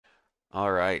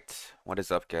Alright, what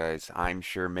is up guys? I'm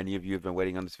sure many of you have been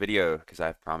waiting on this video because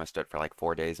I've promised it for like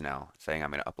 4 days now, saying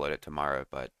I'm going to upload it tomorrow,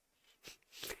 but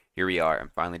here we are.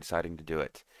 I'm finally deciding to do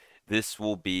it. This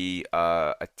will be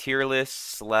a tier list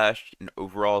slash an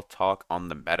overall talk on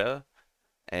the meta,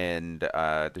 and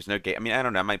there's no game. I mean, I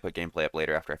don't know, I might put gameplay up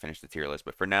later after I finish the tier list,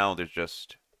 but for now there's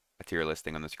just a tier list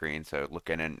thing on the screen, so look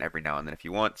in it every now and then if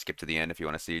you want. Skip to the end if you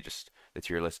want to see just the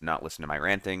tier list, not listen to my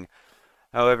ranting.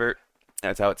 However,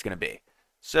 that's how it's going to be.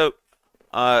 So,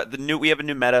 we have a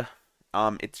new meta.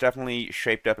 It's definitely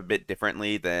shaped up a bit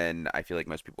differently than I feel like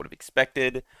most people would have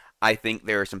expected. I think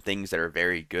there are some things that are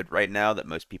very good right now that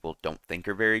most people don't think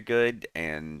are very good,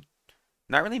 and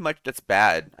not really much that's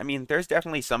bad. I mean, there's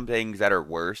definitely some things that are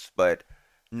worse, but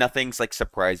nothing's like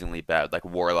surprisingly bad. Like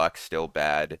Warlock's still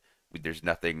bad. There's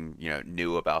nothing,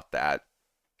 new about that.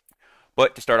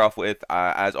 But to start off with,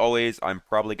 as always, I'm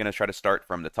probably going to try to start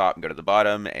from the top and go to the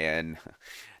bottom, and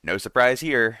no surprise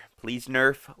here, please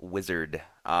nerf Wizard.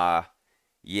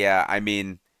 Yeah, I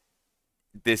mean,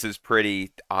 this is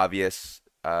pretty obvious.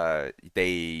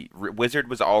 Wizard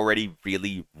was already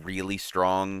really, really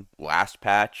strong last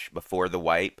patch before the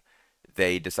wipe.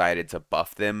 They decided to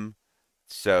buff them.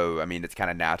 So, I mean, it's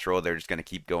kind of natural. They're just going to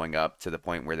keep going up to the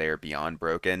point where they are beyond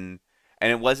broken.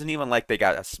 And it wasn't even like they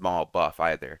got a small buff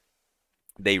either.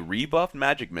 They rebuffed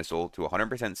Magic Missile to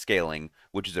 100% scaling,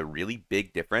 which is a really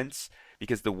big difference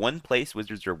because the one place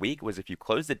wizards are weak was if you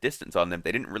close the distance on them,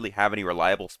 they didn't really have any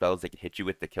reliable spells they could hit you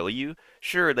with to kill you.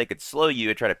 Sure, they could slow you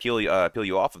and try to peel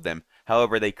you off of them.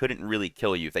 However, they couldn't really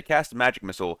kill you. If they cast a Magic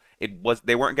Missile,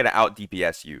 they weren't going to out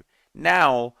DPS you.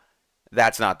 Now,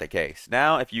 that's not the case.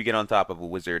 Now, if you get on top of a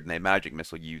wizard and they Magic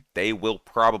Missile you, they will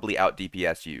probably out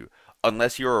DPS you.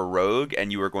 Unless you're a rogue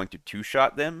and you are going to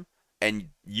two-shot them, and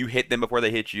you hit them before they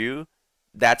hit you,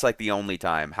 that's like the only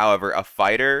time. However, a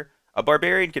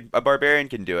barbarian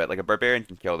can do it. Like a barbarian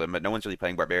can kill them, but no one's really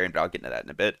playing barbarian. But I'll get into that in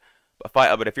a bit.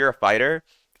 But if you're a fighter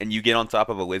and you get on top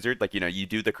of a wizard, like you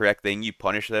do the correct thing, you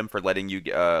punish them for letting you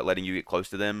get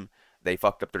close to them. They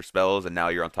fucked up their spells, and now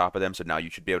you're on top of them, so now you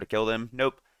should be able to kill them.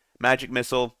 Nope. Magic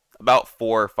missile, about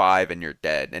 4 or 5, and you're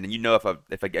dead. And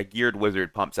if a geared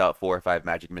wizard pumps out 4 or 5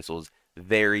 magic missiles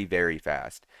very, very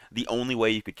fast. The only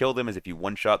way you could kill them is if you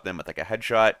one-shot them with like a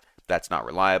headshot. That's not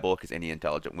reliable because any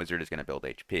intelligent wizard is going to build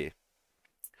HP.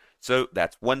 So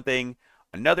that's one thing.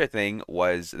 Another thing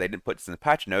was they didn't put this in the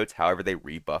patch notes. However, they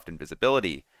rebuffed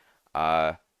invisibility.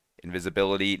 Uh,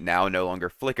 Invisibility now no longer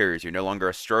flickers. You're no longer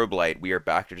a strobe light. We are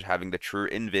back to just having the true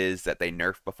invis that they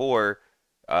nerfed before.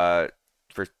 Uh,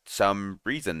 for some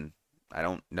reason, I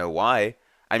don't know why.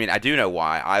 I mean, I do know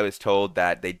why. I was told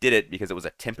that they did it because it was a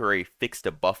temporary fix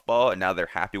to Buff Ball, and now they're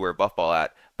happy where Buff Ball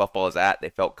is at. They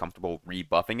felt comfortable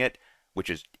rebuffing it, which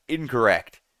is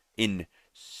incorrect in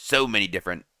so many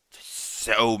different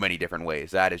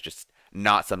ways. That is just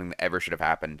not something that ever should have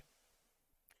happened.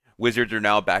 Wizards are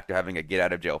now back to having a get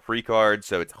out of jail free card,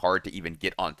 so it's hard to even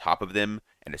get on top of them.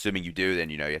 And assuming you do, then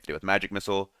you have to deal with Magic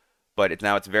Missile. But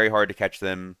it's very hard to catch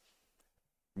them.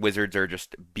 Wizards are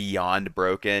just beyond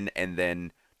broken, and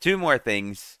then two more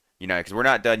things, because we're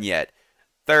not done yet.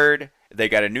 Third, they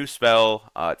got a new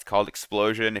spell. It's called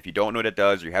Explosion. If you don't know what it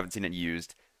does or you haven't seen it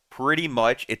used, pretty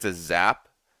much it's a zap,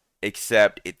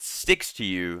 except it sticks to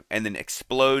you and then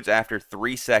explodes after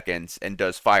 3 seconds and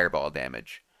does fireball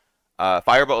damage.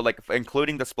 Fireball, like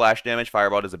including the splash damage,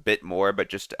 Fireball does a bit more, but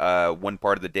just one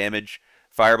part of the damage.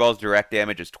 Fireball's direct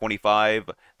damage is 25,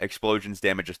 Explosion's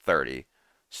damage is 30.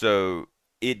 So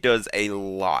it does a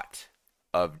lot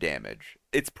of damage.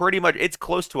 It's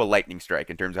close to a lightning strike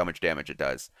in terms of how much damage it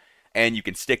does. And you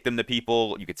can stick them to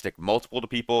people, you can stick multiple to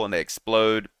people, and they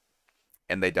explode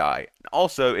and they die.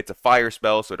 Also, it's a fire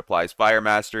spell, so it applies fire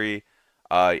mastery,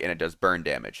 and it does burn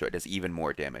damage, so it does even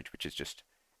more damage, which is just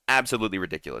absolutely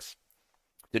ridiculous.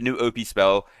 The new OP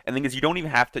spell, and the thing is, you don't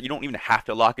even have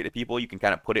to lock it to people. You can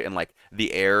kind of put it in like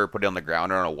the air, put it on the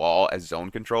ground or on a wall as zone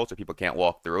control, so people can't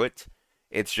walk through it.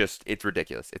 It's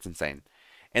ridiculous. It's insane.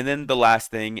 And then the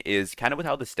last thing is kind of with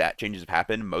how the stat changes have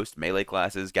happened. Most melee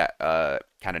classes got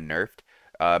kind of nerfed.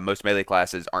 Most melee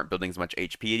classes aren't building as much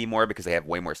HP anymore because they have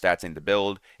way more stats in to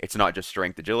build. It's not just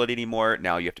strength, agility anymore.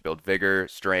 Now you have to build vigor,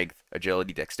 strength,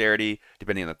 agility, dexterity,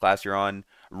 depending on the class you're on.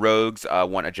 Rogues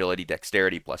want agility,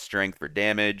 dexterity plus strength for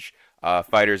damage.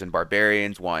 Fighters and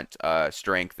barbarians want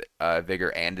strength, vigor,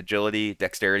 and agility.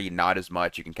 Dexterity, not as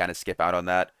much. You can kind of skip out on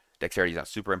that. Dexterity is not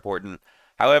super important.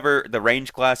 However, the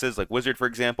range classes, like Wizard, for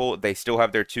example, they still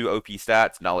have their two OP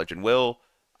stats, Knowledge and Will.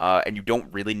 And you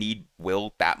don't really need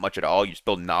Will that much at all. You just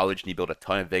build Knowledge and you build a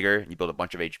ton of Vigor and you build a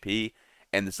bunch of HP.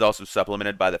 And this is also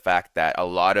supplemented by the fact that a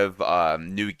lot of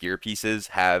new gear pieces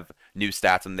have new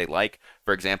stats and they like.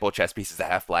 For example, chess pieces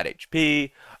that have flat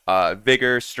HP,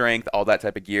 vigor, strength, all that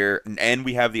type of gear. And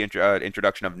we have the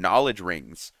introduction of knowledge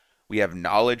rings. We have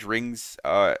knowledge rings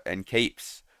and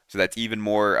capes. So that's even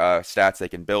more stats they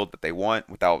can build that they want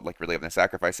without like really having to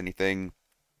sacrifice anything.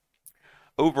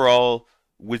 Overall,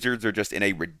 Wizards are just in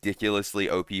a ridiculously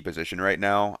OP position right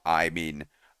now. I mean,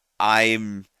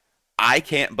 I'm I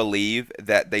can't believe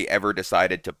that they ever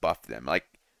decided to buff them. Like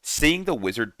seeing the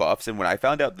wizard buffs, and when I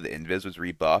found out that the Invis was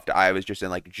rebuffed, I was just in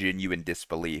like genuine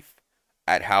disbelief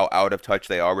at how out of touch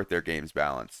they are with their game's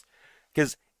balance.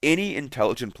 Because any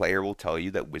intelligent player will tell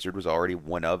you that Wizard was already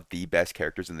one of the best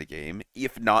characters in the game,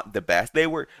 if not the best. They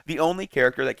were the only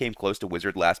character that came close to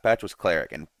Wizard last patch was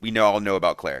Cleric, and we all know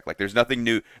about Cleric. Like there's nothing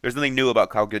new. There's nothing new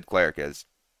about how good Cleric is.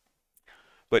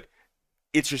 But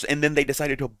it's just, and then they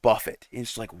decided to buff it. And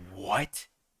it's like, what?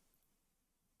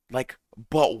 Like,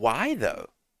 but why though?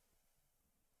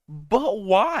 But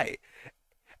why?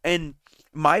 And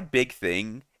my big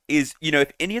thing is,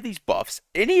 if any of these buffs,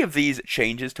 any of these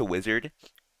changes to Wizard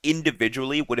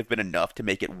individually would have been enough to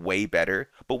make it way better,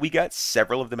 but we got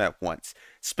several of them at once.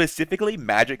 Specifically,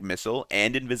 Magic Missile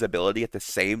and Invisibility at the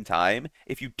same time.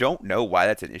 If you don't know why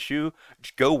that's an issue,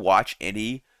 just go watch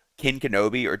any Ken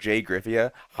Kenobi or Jay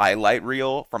Griffia highlight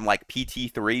reel from like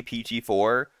PT3,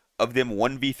 PT4 of them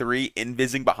 1v3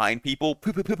 invising behind people.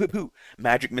 Poo poo poo poo poo.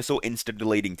 Magic Missile insta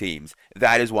deleting teams.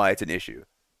 That is why it's an issue.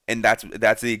 And that's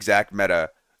the exact meta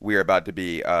we're about to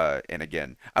be in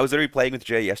again. I was literally playing with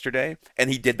Jay yesterday, and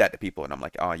he did that to people, and I'm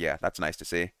like, oh yeah, that's nice to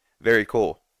see. Very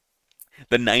cool.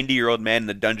 The 90-year-old man in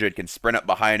the dungeon can sprint up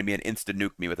behind me and insta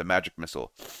nuke me with a magic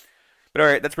missile. But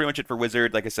alright, that's pretty much it for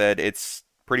Wizard. Like I said, it's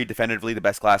pretty definitively the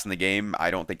best class in the game.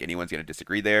 I don't think anyone's going to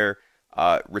disagree there.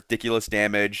 Ridiculous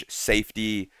damage,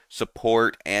 safety,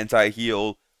 support,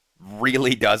 anti-heal,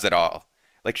 really does it all.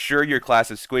 Like, sure, your class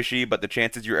is squishy, but the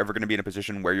chances you're ever going to be in a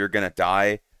position where you're going to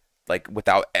die, like,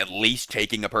 without at least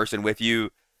taking a person with you,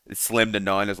 is slim to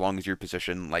none as long as you're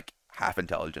positioned, like, half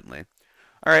intelligently.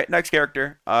 Alright, next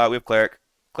character. We have Cleric.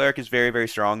 Cleric is very, very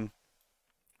strong.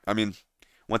 I mean,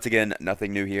 once again,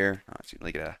 nothing new here. Oh, let's see, let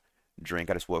me get a drink.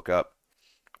 I just woke up.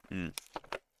 There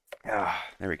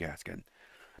we go. That's good.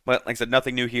 But like I said,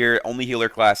 nothing new here. Only healer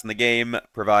class in the game.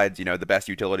 Provides, the best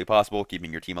utility possible,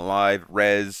 keeping your team alive.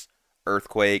 Res,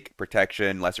 Earthquake,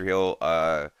 Protection, Lesser Heal,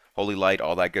 Holy Light,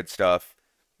 all that good stuff.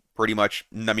 Pretty much,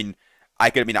 I mean,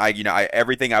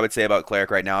 everything I would say about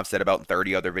Cleric right now, I've said about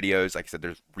 30 other videos. Like I said,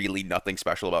 there's really nothing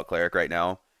special about Cleric right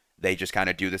now. They just kind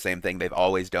of do the same thing they've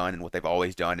always done, and what they've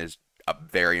always done is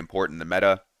very important in the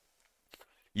meta.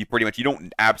 You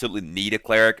don't absolutely need a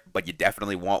Cleric, but you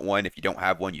definitely want one. If you don't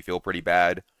have one, you feel pretty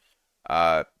bad.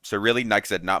 So really, like I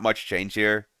said, not much change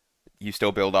here. You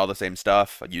still build all the same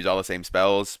stuff, use all the same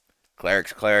spells.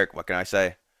 Cleric's Cleric, what can I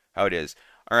say? How it is.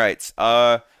 Alright,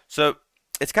 so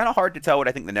it's kind of hard to tell what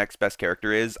I think the next best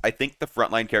character is. I think the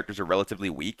frontline characters are relatively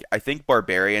weak. I think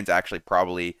Barbarian's actually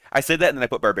probably... I said that and then I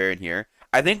put Barbarian here.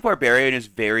 I think Barbarian is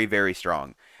very, very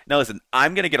strong. Now listen,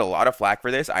 I'm going to get a lot of flack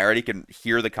for this. I already can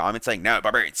hear the comments saying, no,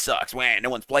 Barbarian sucks. Man, no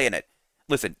one's playing it.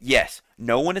 Listen, yes,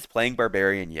 no one is playing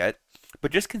Barbarian yet,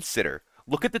 but just consider.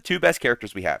 Look at the two best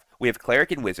characters we have. We have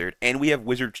Cleric and Wizard, and we have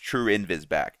Wizard's True Invis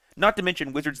back. Not to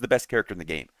mention, Wizard's the best character in the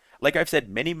game. Like I've said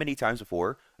many, many times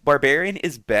before, Barbarian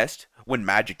is best when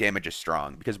magic damage is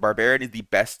strong, because Barbarian is the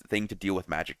best thing to deal with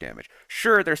magic damage.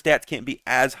 Sure, their stats can't be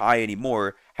as high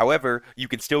anymore. However, you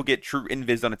can still get True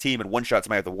Invis on a team and one-shot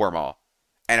somebody with a War Maul.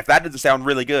 And if that doesn't sound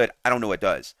really good, I don't know what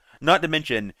does. Not to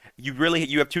mention, you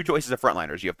have two choices of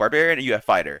frontliners. You have Barbarian and you have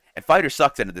Fighter. And Fighter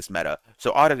sucks into this meta.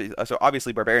 So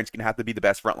obviously Barbarian's going to have to be the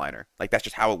best frontliner. Like, that's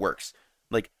just how it works.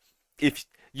 Like, if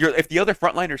the other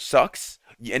frontliner sucks,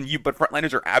 but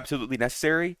frontliners are absolutely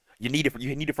necessary, you need a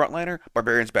frontliner,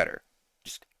 Barbarian's better.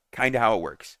 Just kind of how it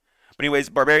works. But anyways,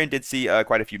 Barbarian did see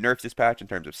quite a few nerfs this patch in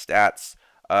terms of stats.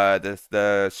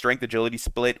 The strength agility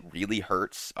split really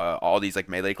hurts all these like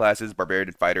melee classes, Barbarian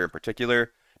and Fighter in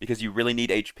particular, because you really need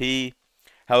HP.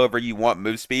 However, you want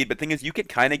move speed, but the thing is, you can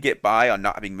kind of get by on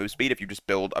not having move speed if you just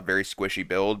build a very squishy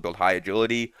build high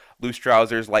agility, loose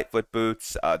trousers, light foot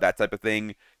boots, that type of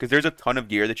thing, because there's a ton of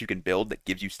gear that you can build that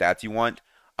gives you stats you want.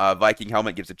 Viking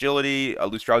helmet gives agility,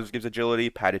 loose trousers gives agility,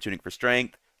 padded tunic for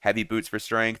strength, heavy boots for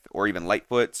strength, or even light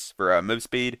foots for move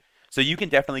speed. So you can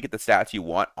definitely get the stats you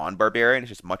want on Barbarian. It's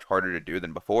just much harder to do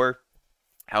than before.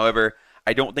 However,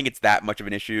 I don't think it's that much of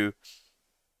an issue.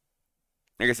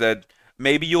 Like I said,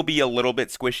 maybe you'll be a little bit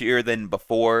squishier than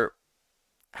before.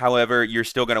 However, you're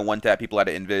still going to one-tap people out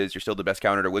of Invis. You're still the best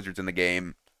counter to Wizards in the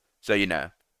game. So,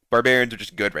 Barbarians are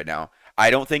just good right now. I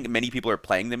don't think many people are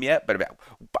playing them yet, but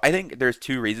I think there's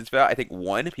two reasons for that. I think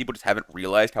one, people just haven't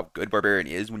realized how good Barbarian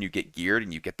is when you get geared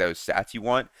and you get those stats you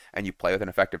want and you play with an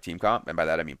effective team comp, and by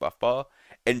that I mean buff ball.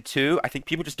 And two, I think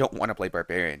people just don't want to play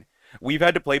Barbarian. We've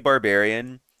had to play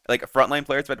Barbarian, like frontline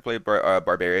players have had to play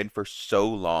Barbarian for so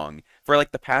long. For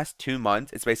like the past 2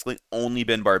 months, it's basically only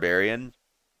been Barbarian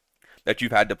that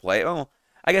you've had to play. Oh,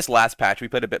 I guess last patch we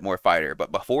played a bit more fighter,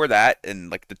 but before that, and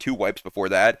like the two wipes before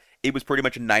that, it was pretty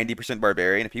much 90%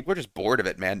 barbarian. And people are just bored of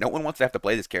it, man. No one wants to have to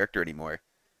play this character anymore.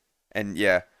 And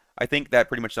yeah, I think that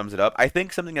pretty much sums it up. I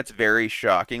think something that's very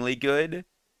shockingly good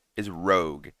is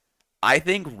Rogue. I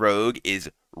think Rogue is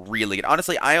really good.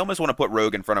 Honestly, I almost want to put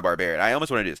Rogue in front of Barbarian. I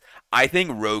almost want to do this. I think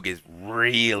Rogue is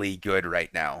really good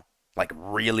right now. Like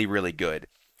really, really good.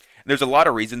 There's a lot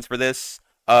of reasons for this.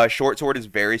 Short Sword is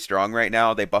very strong right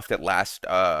now. They buffed it last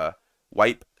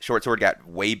wipe. Short Sword got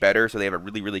way better, so they have a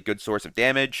really, really good source of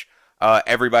damage.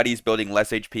 Everybody's building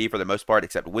less HP for the most part,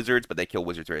 except Wizards, but they kill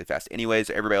Wizards very fast anyways.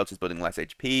 So everybody else is building less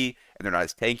HP, and they're not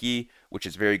as tanky, which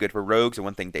is very good for Rogues. And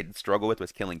one thing they did struggle with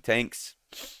was killing tanks.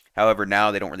 However,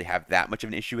 now they don't really have that much of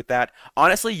an issue with that.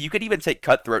 Honestly, you could even take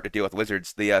Cutthroat to deal with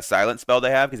Wizards, the silent spell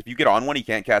they have, because if you get on one, he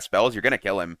can't cast spells, you're going to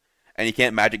kill him. And he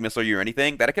can't magic missile you or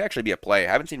anything. That could actually be a play.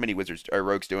 I haven't seen many Wizards or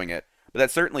Rogues doing it, but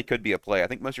that certainly could be a play. I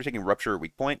think most are taking Rupture or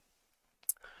Weak Point.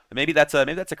 But maybe that's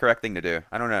a correct thing to do.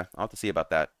 I don't know. I'll have to see about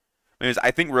that. Anyways,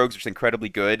 I think Rogues are just incredibly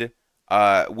good.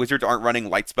 Wizards aren't running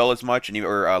Light Spell as much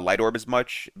or Light Orb as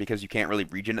much because you can't really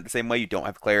regen it the same way. You don't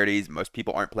have clarities. Most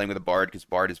people aren't playing with a Bard because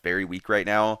Bard is very weak right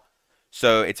now.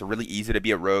 So it's really easy to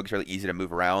be a Rogue. It's really easy to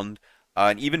move around.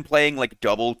 And even playing like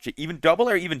double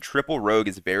or even triple Rogue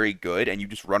is very good. And you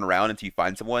just run around until you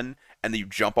find someone, and then you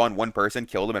jump on one person,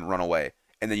 kill them, and run away.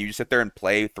 And then you just sit there and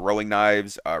play throwing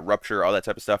knives, Rupture, all that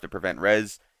type of stuff to prevent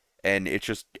res. And it's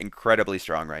just incredibly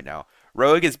strong right now.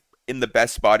 Rogue is in the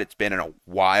best spot it's been in a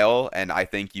while, and I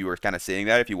think you are kind of seeing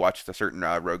that if you watch the certain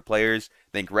Rogue players.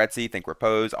 Think Retzi, think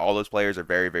Repose. All those players are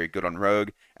very, very good on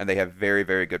Rogue, and they have very,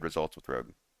 very good results with Rogue.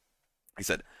 Like I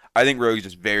said, I think Rogue is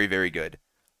just very, very good.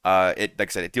 Like I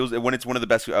said, it deals when it's one of the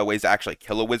best ways to actually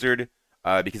kill a wizard,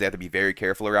 because they have to be very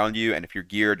careful around you, and if you're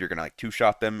geared, you're gonna like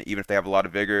two-shot them, even if they have a lot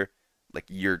of vigor. Like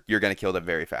you're gonna kill them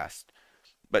very fast.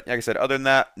 But like I said, other than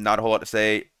that, not a whole lot to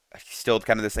say. Still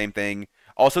kind of the same thing.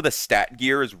 Also, the stat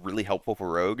gear is really helpful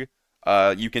for Rogue.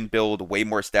 You can build way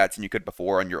more stats than you could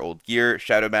before on your old gear.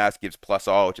 Shadow Mask gives plus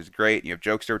all, which is great. You have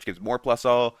Jokester, which gives more plus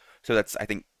all. So that's, I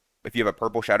think, if you have a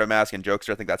purple Shadow Mask and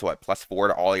Jokester, I think that's what, +4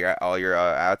 to all your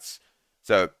ats.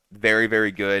 So very,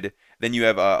 very good. Then you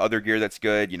have other gear that's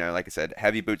good. You know, like I said,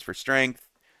 heavy boots for strength,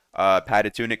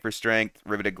 padded tunic for strength,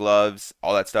 riveted gloves,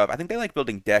 all that stuff. I think they like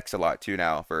building decks a lot too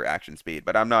now for action speed,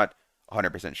 but I'm not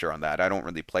 100% sure on that. I don't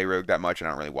really play Rogue that much, and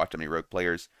I don't really watch that many Rogue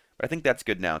players, but I think that's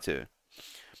good now too.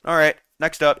 All right,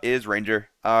 next up is Ranger.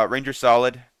 Ranger's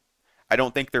solid. I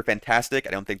don't think they're fantastic.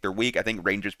 I don't think they're weak. I think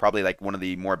Ranger's probably like one of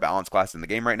the more balanced classes in the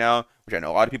game right now, which I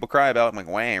know a lot of people cry about. I'm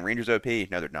like, wham, Ranger's OP.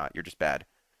 No, they're not. You're just bad.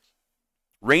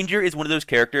 Ranger is one of those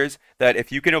characters that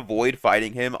if you can avoid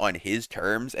fighting him on his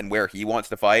terms and where he wants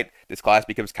to fight, this class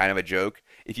becomes kind of a joke.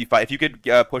 If you could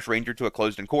push Ranger to a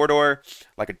closed-in corridor,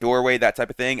 like a doorway, that type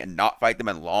of thing, and not fight them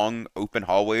in long, open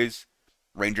hallways,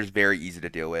 Ranger's very easy to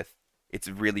deal with. It's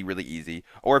really, really easy.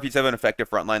 Or if you have an effective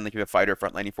frontline, like you have a fighter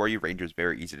frontlining for you, Ranger's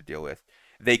very easy to deal with.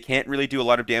 They can't really do a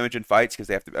lot of damage in fights because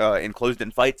they have to in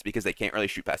closed-in fights because they can't really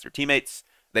shoot past their teammates.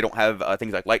 They don't have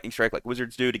things like Lightning Strike like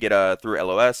Wizards do to get through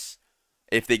LOS.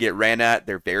 If they get ran at,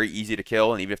 they're very easy to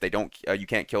kill, and even if they don't, you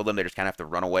can't kill them. They just kind of have to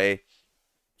run away.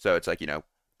 So it's like, you know,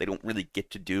 they don't really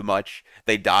get to do much.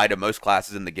 They die to most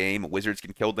classes in the game. Wizards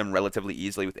can kill them relatively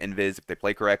easily with Invis if they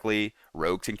play correctly.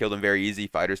 Rogues can kill them very easy.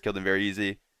 Fighters kill them very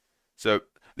easy. So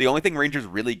the only thing Ranger's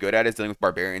really good at is dealing with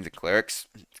barbarians and clerics.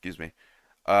 Excuse me.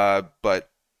 But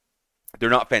they're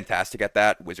not fantastic at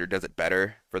that. Wizard does it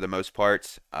better for the most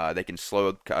part. They can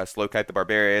slow kite the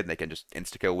barbarian. They can just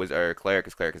insta kill wizard or cleric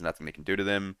because cleric is nothing they can do to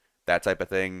them. That type of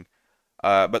thing.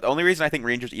 But the only reason I think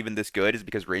Ranger's even this good is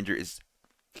because Ranger is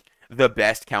the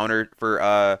best counter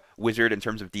for wizard in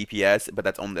terms of DPS. But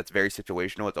that's very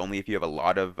situational. It's only if you have a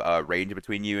lot of range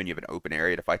between you and you have an open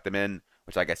area to fight them in,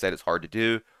 which, like I said, is hard to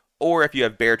do. Or if you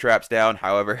have bear traps down.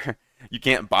 However, you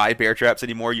can't buy bear traps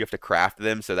anymore. You have to craft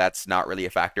them, so that's not really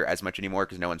a factor as much anymore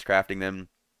because no one's crafting them.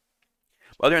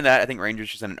 But other than that, I think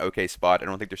Ranger's just in an okay spot. I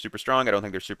don't think they're super strong. I don't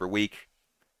think they're super weak.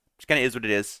 Just kind of is what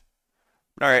it is.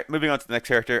 All right, moving on to the next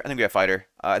character. I think we have Fighter.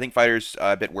 I think Fighter's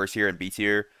a bit worse here in B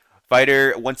tier.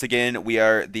 Fighter, once again, we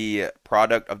are the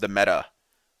product of the meta.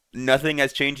 Nothing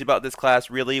has changed about this class,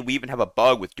 really. We even have a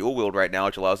bug with dual wield right now,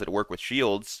 which allows it to work with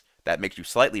shields. That makes you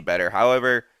slightly better.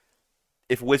 However,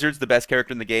 if Wizard's the best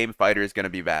character in the game, Fighter is going to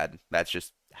be bad. That's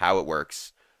just how it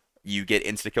works. You get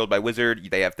insta-killed by Wizard.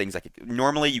 They have things like,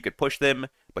 normally you could push them,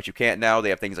 but you can't now. They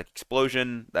have things like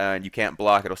Explosion, and you can't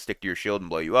block. It'll stick to your shield and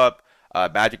blow you up.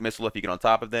 Magic Missile if you get on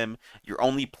top of them. Your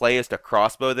only play is to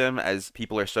crossbow them, as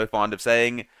people are so fond of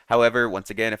saying. However, once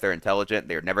again, if they're intelligent,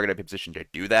 they're never going to be in a position to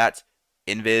do that.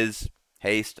 Invis,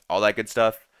 haste, all that good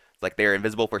stuff. It's like they're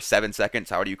invisible for 7 seconds.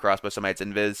 How do you crossbow somebody that's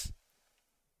invis?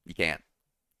 You can't.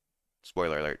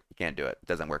 Spoiler alert, you can't do it. It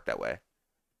doesn't work that way.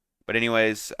 But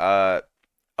anyways, like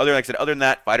I said, other than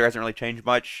that, Fighter hasn't really changed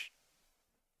much.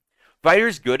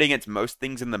 Fighter's good against most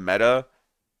things in the meta,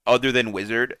 other than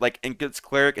Wizard. Like, against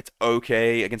Cleric, it's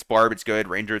okay. Against Barb, it's good.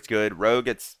 Ranger, it's good. Rogue,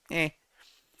 it's eh.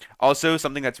 Also,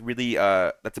 something that's really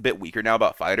that's a bit weaker now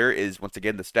about Fighter is, once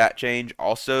again, the stat change.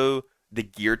 Also, the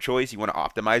gear choice you want to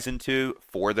optimize into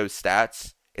for those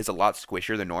stats is a lot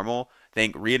squishier than normal.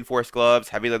 Think reinforced gloves,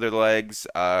 heavy leather legs,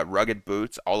 rugged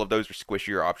boots. All of those are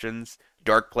squishier options.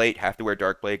 Dark plate, have to wear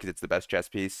dark plate because it's the best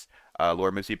chest piece.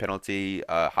 Lower move speed penalty,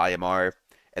 high MR.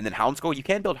 And then Houndskull, you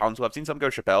can build Houndskull. I've seen some go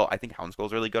Chappelle. I think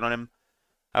Houndskull's really good on him.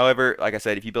 However, like I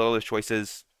said, if you build all those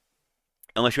choices,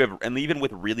 unless you have, and even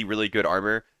with really, really good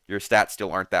armor, your stats still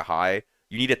aren't that high.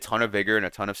 You need a ton of vigor and a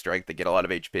ton of strength to get a lot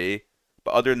of HP.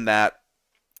 But other than that,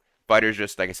 Fighter's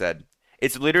just, like I said,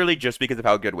 it's literally just because of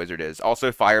how good Wizard is.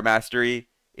 Also, Fire Mastery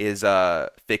is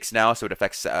fixed now, so it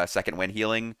affects second wind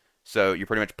healing. So you're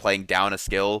pretty much playing down a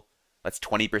skill. That's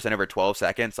 20% over 12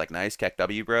 seconds. Like, nice, Keck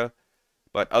W, bro.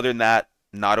 But other than that,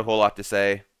 not a whole lot to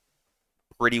say.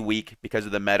 Pretty weak because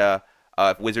of the meta.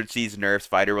 If Wizard sees nerfs,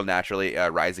 Fighter will naturally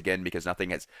rise again because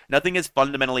nothing is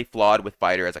fundamentally flawed with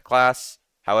Fighter as a class.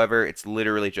 However, it's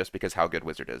literally just because how good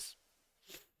Wizard is.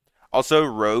 Also,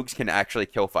 rogues can actually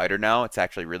kill Fighter now. It's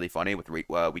actually really funny with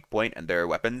weak point and their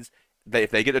weapons.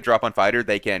 If they get the drop on Fighter,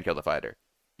 they can kill the Fighter.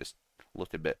 Just a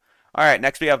little bit. All right,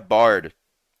 next we have Bard.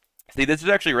 See, this is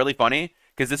actually really funny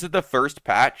because this is the first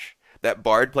patch that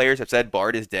Bard players have said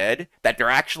Bard is dead, that they're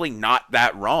actually not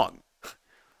that wrong.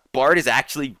 Bard is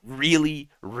actually really,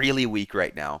 really weak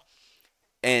right now.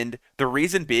 And the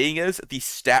reason being is the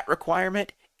stat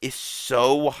requirement is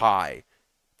so high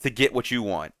to get what you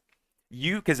want.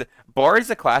 Because Bard is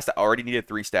a class that already needed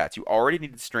 3 stats. You already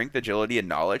needed strength, agility, and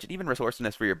knowledge, and even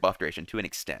resourcefulness for your buff duration to an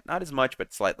extent. Not as much,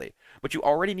 but slightly. But you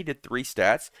already needed 3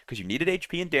 stats because you needed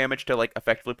HP and damage to like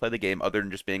effectively play the game, other than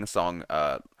just being a song,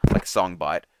 like song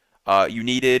bot. You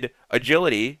needed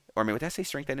agility, or I mean, would I say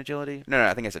strength and agility? No,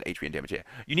 I think I said HP and damage. Yeah,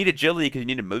 you need agility because you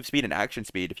needed move speed and action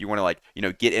speed if you want to like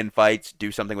get in fights,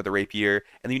 do something with a rapier,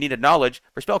 and then you needed knowledge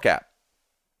for spell cap.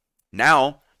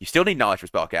 Now you still need knowledge for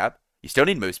spell cap. You still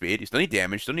need move speed, you still need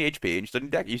damage, you still need HP,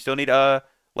 and you still need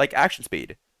like action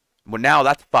speed. Well, now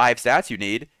that's 5 stats you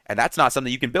need, and that's not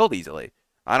something you can build easily.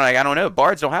 I don't know.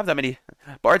 Bards don't have that many.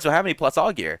 Bards don't have any plus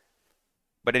all gear.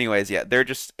 But anyways, yeah,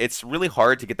 it's really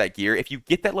hard to get that gear. If you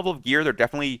get that level of gear, they're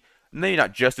definitely maybe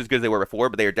not just as good as they were before,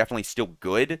 but they are definitely still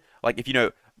good. Like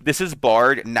if this is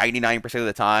Bard 99% of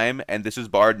the time, and this is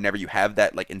Bard whenever you have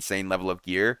that like insane level of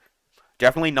gear.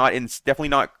 Definitely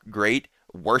not great.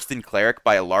 Worse than Cleric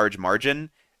by a large margin.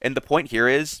 And the point here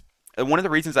is, one of the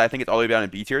reasons I think it's all the way down in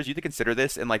B tier is you have to consider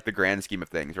this in like the grand scheme of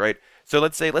things, right? So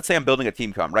let's say I'm building a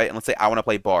team comp, right? And let's say I want to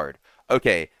play Bard.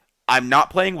 Okay, I'm not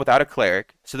playing without a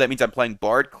Cleric, so that means I'm playing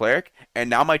Bard, Cleric, and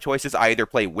now my choice is I either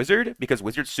play Wizard, because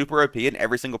Wizard's super OP and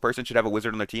every single person should have a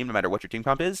Wizard on their team no matter what your team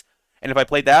comp is. And if I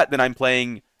play that, then I'm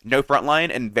playing no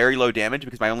frontline and very low damage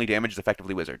because my only damage is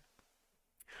effectively Wizard.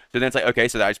 So then it's like, okay,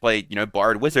 so I just play,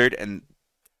 Bard, Wizard, and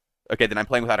okay, then I'm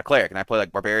playing without a Cleric, and I play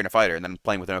like Barbarian, a Fighter, and then I'm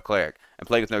playing with no Cleric. And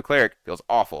playing with no Cleric feels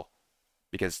awful,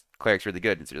 because Cleric's really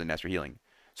good, and it's really nice for healing.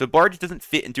 So Bard just doesn't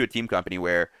fit into a team company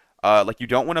where, like, you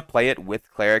don't want to play it with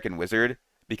Cleric and Wizard,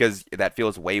 because that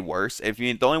feels way worse.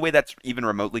 The only way that's even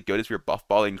remotely good is if you're buff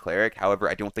balling Cleric. However,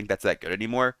 I don't think that's that good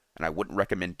anymore, and I wouldn't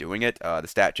recommend doing it. The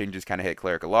stat changes kind of hit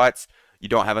Cleric a lot. You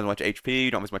don't have as much HP,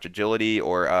 you don't have as much agility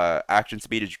or action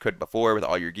speed as you could before with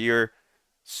all your gear.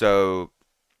 So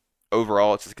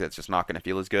overall, it's just not going to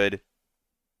feel as good.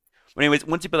 But anyways,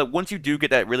 once you do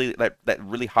get that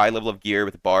really high level of gear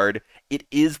with Bard, it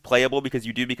is playable because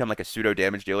you do become like a pseudo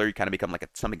damage dealer. You kind of become like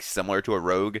something similar to a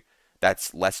rogue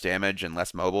that's less damage and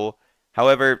less mobile.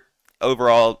 However,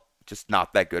 overall, just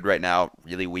not that good right now.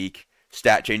 Really weak.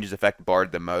 Stat changes affect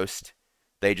Bard the most.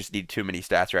 They just need too many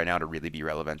stats right now to really be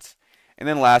relevant. And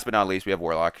then last but not least, we have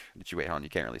Warlock. Wait, hold on, you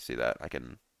can't really see that. Let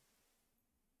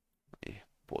me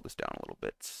pull this down a little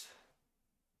bit.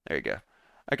 There you go.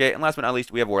 Okay, and last but not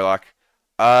least, we have Warlock.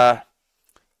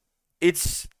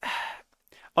 It's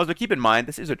also keep in mind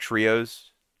this is a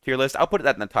trios tier list. I'll put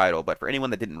that in the title, but for anyone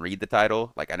that didn't read the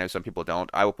title, like I know some people don't,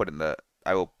 I will put it in the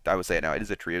I will say it now. It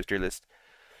is a trios tier list.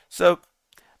 So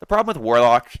the problem with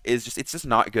Warlock is just it's just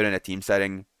not good in a team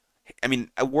setting. I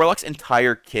mean, a Warlock's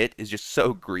entire kit is just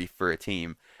so grief for a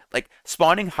team. Like,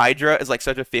 spawning Hydra is like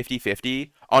such a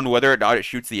 50-50 on whether or not it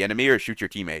shoots the enemy or it shoots your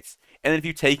teammates. And then if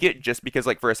you take it just because,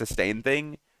 like, for a sustain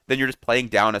thing, then you're just playing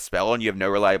down a spell and you have no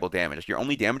reliable damage. Your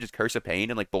only damage is Curse of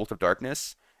Pain and, like, Bolt of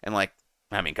Darkness. And, like,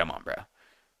 I mean, come on, bro.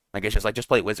 Like, it's just like, just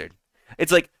play Wizard.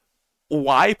 It's like,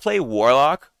 why play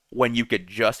Warlock when you could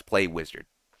just play Wizard?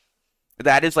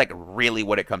 That is like really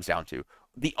what it comes down to.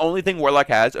 The only thing Warlock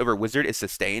has over Wizard is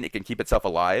sustain. It can keep itself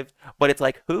alive. But it's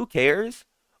like, who cares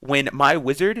when my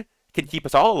Wizard can keep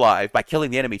us all alive by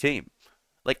killing the enemy team?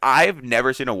 Like, I've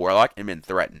never seen a Warlock and been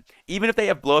threatened. Even if they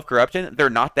have Blow of Corruption, they're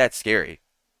not that scary.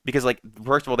 Because, like,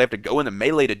 first of all, they have to go in the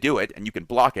melee to do it, and you can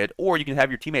block it, or you can have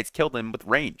your teammates kill them with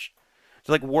range.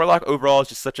 So, like, Warlock overall is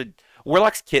just such a...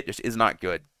 Warlock's kit just is not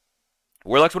good.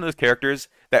 Warlock's one of those characters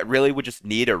that really would just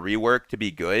need a rework to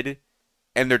be good,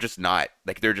 and they're just not.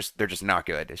 Like they're just not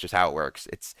good. It's just how it works.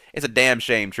 It's a damn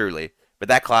shame, truly. But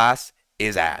that class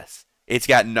is ass. It's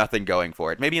got nothing going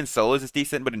for it. Maybe in solos it's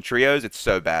decent, but in trios it's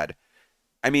so bad.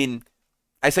 I mean,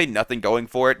 I say nothing going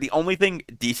for it. The only thing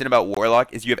decent about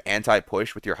Warlock is you have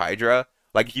anti-push with your Hydra.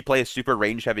 Like if you play a super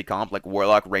range heavy comp like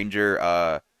Warlock,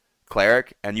 Ranger,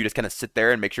 Cleric, and you just kind of sit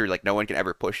there and make sure like no one can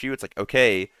ever push you. It's like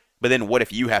okay, but then what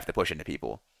if you have to push into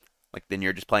people? Like then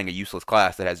you're just playing a useless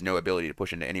class that has no ability to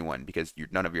push into anyone because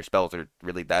none of your spells are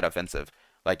really that offensive.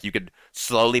 Like you could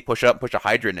slowly push up, push a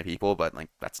Hydra into people, but like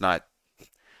it's not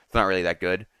really that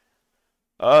good.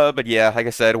 But yeah, like I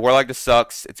said, Warlock just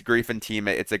sucks. It's grief in team.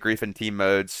 It's a grief in team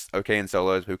modes. Okay, in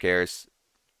solos, who cares?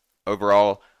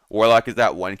 Overall, Warlock is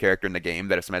that one character in the game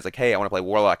that if somebody's like, "Hey, I want to play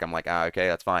Warlock," I'm like, "Ah, okay,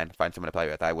 that's fine. Find someone to play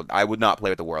with." I would not play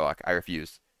with the Warlock. I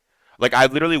refuse. Like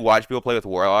I've literally watched people play with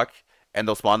Warlock, and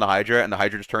they'll spawn the Hydra, and the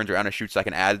Hydra just turns around and shoots like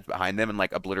an ad behind them and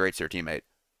like obliterates their teammate.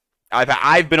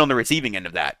 I've been on the receiving end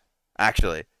of that,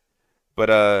 actually.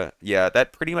 But yeah,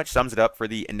 that pretty much sums it up for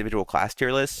the individual class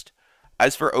tier list.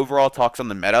 As for overall talks on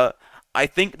the meta, I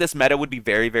think this meta would be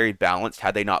very, very balanced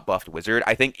had they not buffed Wizard.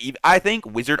 I think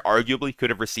Wizard arguably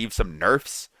could have received some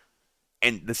nerfs,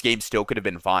 and this game still could have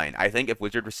been fine. I think if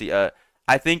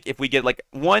we get like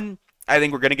one, I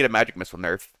think we're gonna get a Magic Missile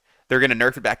nerf. They're gonna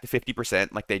nerf it back to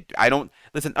 50%. Like I don't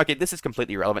listen. Okay, this is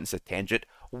completely irrelevant. It's a tangent.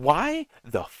 Why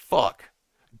the fuck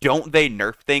don't they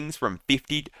nerf things from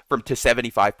 50 from to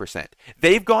 75%?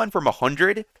 They've gone from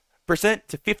 100%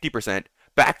 to 50%,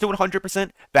 back to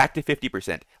 100%, back to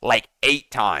 50%, like 8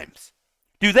 times.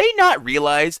 Do they not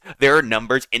realize there are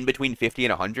numbers in between 50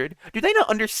 and 100? Do they not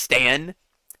understand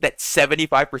that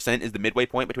 75% is the midway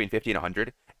point between 50 and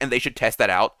 100, and they should test that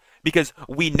out? Because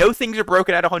we know things are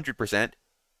broken at 100%.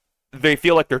 They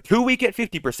feel like they're too weak at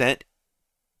 50%.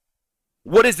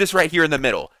 What is this right here in the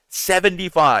middle?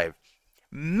 75.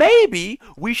 Maybe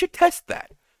we should test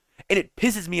that. And it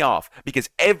pisses me off because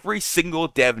every single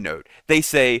dev note they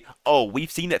say, "Oh, we've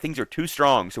seen that things are too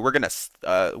strong, so we're gonna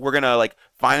like we're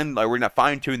gonna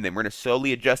fine tune them. We're gonna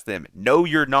slowly adjust them." No,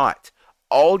 you're not.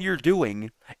 All you're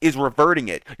doing is reverting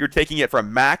it. You're taking it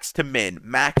from max to min,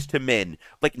 max to min.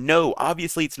 Like, no,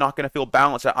 obviously it's not going to feel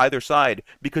balanced at either side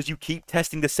because you keep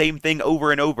testing the same thing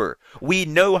over and over. We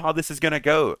know how this is going to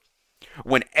go.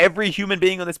 When every human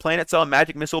being on this planet saw a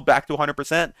Magic Missile back to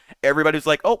 100%, everybody was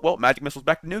like, "Oh, well, Magic Missile's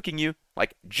back to nuking you."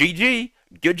 Like, GG,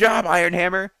 good job, Iron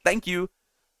Hammer, thank you.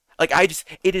 Like,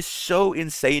 it is so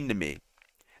insane to me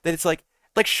that it's like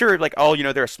sure, like, oh,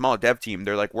 they're a small dev team,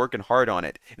 they're like working hard on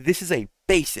it. This is a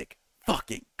basic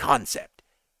fucking concept.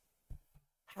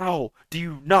 How do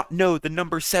you not know the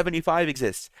number 75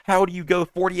 exists? How do you go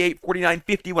 48, 49,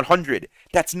 50, 100?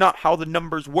 That's not how the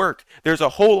numbers work. There's a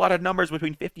whole lot of numbers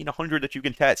between 50 and 100 that you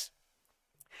can test.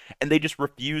 And they just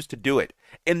refuse to do it.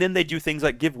 And then they do things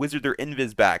like give Wizard their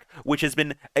invis back, which has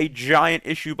been a giant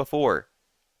issue before.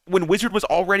 When Wizard was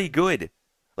already good.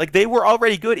 Like, they were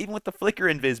already good even with the flicker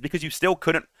invis because you still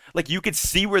couldn't, like, you could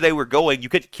see where they were going. You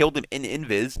could kill them in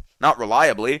invis, not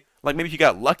reliably. Like, maybe if you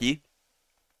got lucky.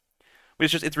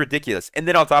 But it's ridiculous. And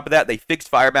then on top of that, they fixed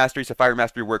Fire Mastery, so Fire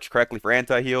Mastery works correctly for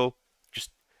anti-heal.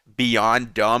 Just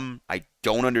beyond dumb. I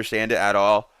don't understand it at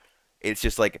all. It's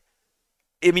just like,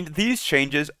 I mean, these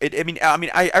changes,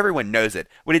 everyone knows it,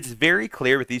 but it's very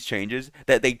clear with these changes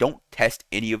that they don't test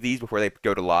any of these before they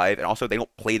go to live, and also they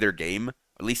don't play their game,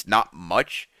 at least not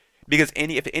much, because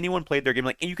if anyone played their game,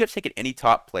 like, and you could have taken any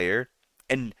top player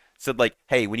and said like,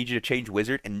 "Hey, we need you to change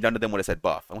Wizard," and none of them would have said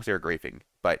buff, unless they were grafing,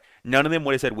 but none of them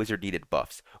would have said Wizard needed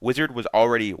buffs. Wizard was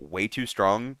already way too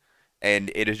strong,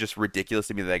 and it is just ridiculous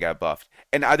to me that they got buffed.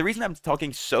 And the reason I'm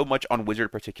talking so much on Wizard in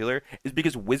particular is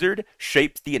because Wizard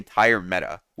shapes the entire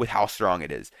meta with how strong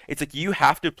it is. It's like you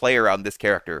have to play around this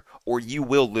character or you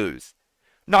will lose.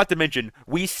 Not to mention,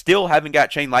 we still haven't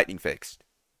got Chain Lightning fixed.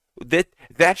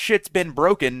 That shit's been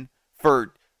broken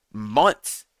for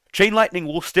months. Chain Lightning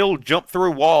will still jump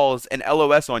through walls and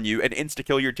LOS on you and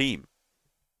insta-kill your team.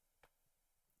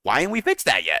 Why ain't we fixed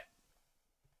that yet?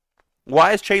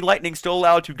 Why is Chain Lightning still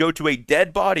allowed to go to a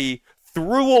dead body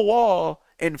through a wall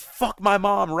and fuck my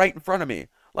mom right in front of me?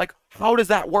 Like, how does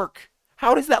that work?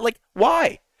 How does that, like,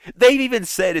 why? They've even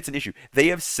said it's an issue. They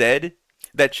have said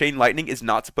that Chain Lightning is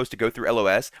not supposed to go through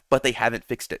LOS, but they haven't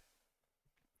fixed it.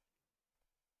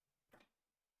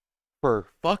 For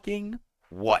fucking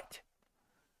what?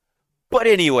 But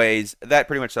anyways, that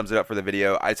pretty much sums it up for the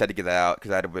video. I just had to get that out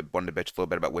because I wanted to bitch a little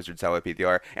bit about Wizards how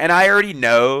PTR. And I already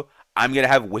know I'm going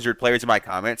to have Wizard players in my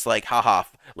comments like, haha,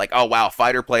 like, oh wow,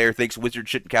 fighter player thinks Wizard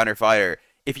shouldn't counter fighter.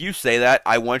 If you say that,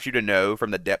 I want you to know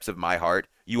from the depths of my heart,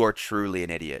 you are truly an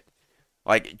idiot.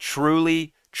 Like,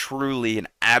 truly, truly an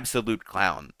absolute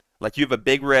clown. Like, you have a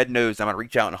big red nose, I'm going to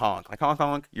reach out and honk. Like, honk,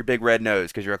 honk, your big red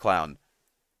nose because you're a clown.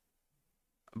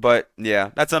 But, yeah,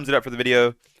 that sums it up for the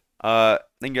video. Thank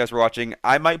you guys for watching.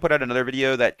 I might put out another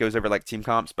video that goes over, like, team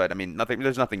comps, but, I mean,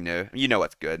 there's nothing new. You know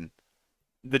what's good.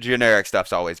 The generic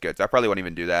stuff's always good, so I probably won't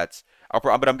even do that. But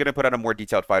I'm going to put out a more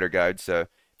detailed fighter guide, so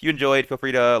if you enjoyed, feel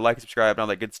free to like and subscribe and all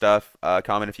that good stuff.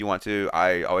 Comment if you want to.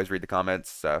 I always read the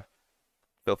comments, so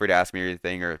feel free to ask me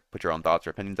anything or put your own thoughts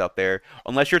or opinions out there.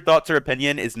 Unless your thoughts or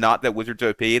opinion is not that Wizards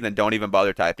OP, then don't even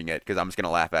bother typing it, because I'm just going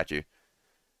to laugh at you.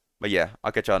 But yeah,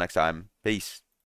 I'll catch y'all next time. Peace.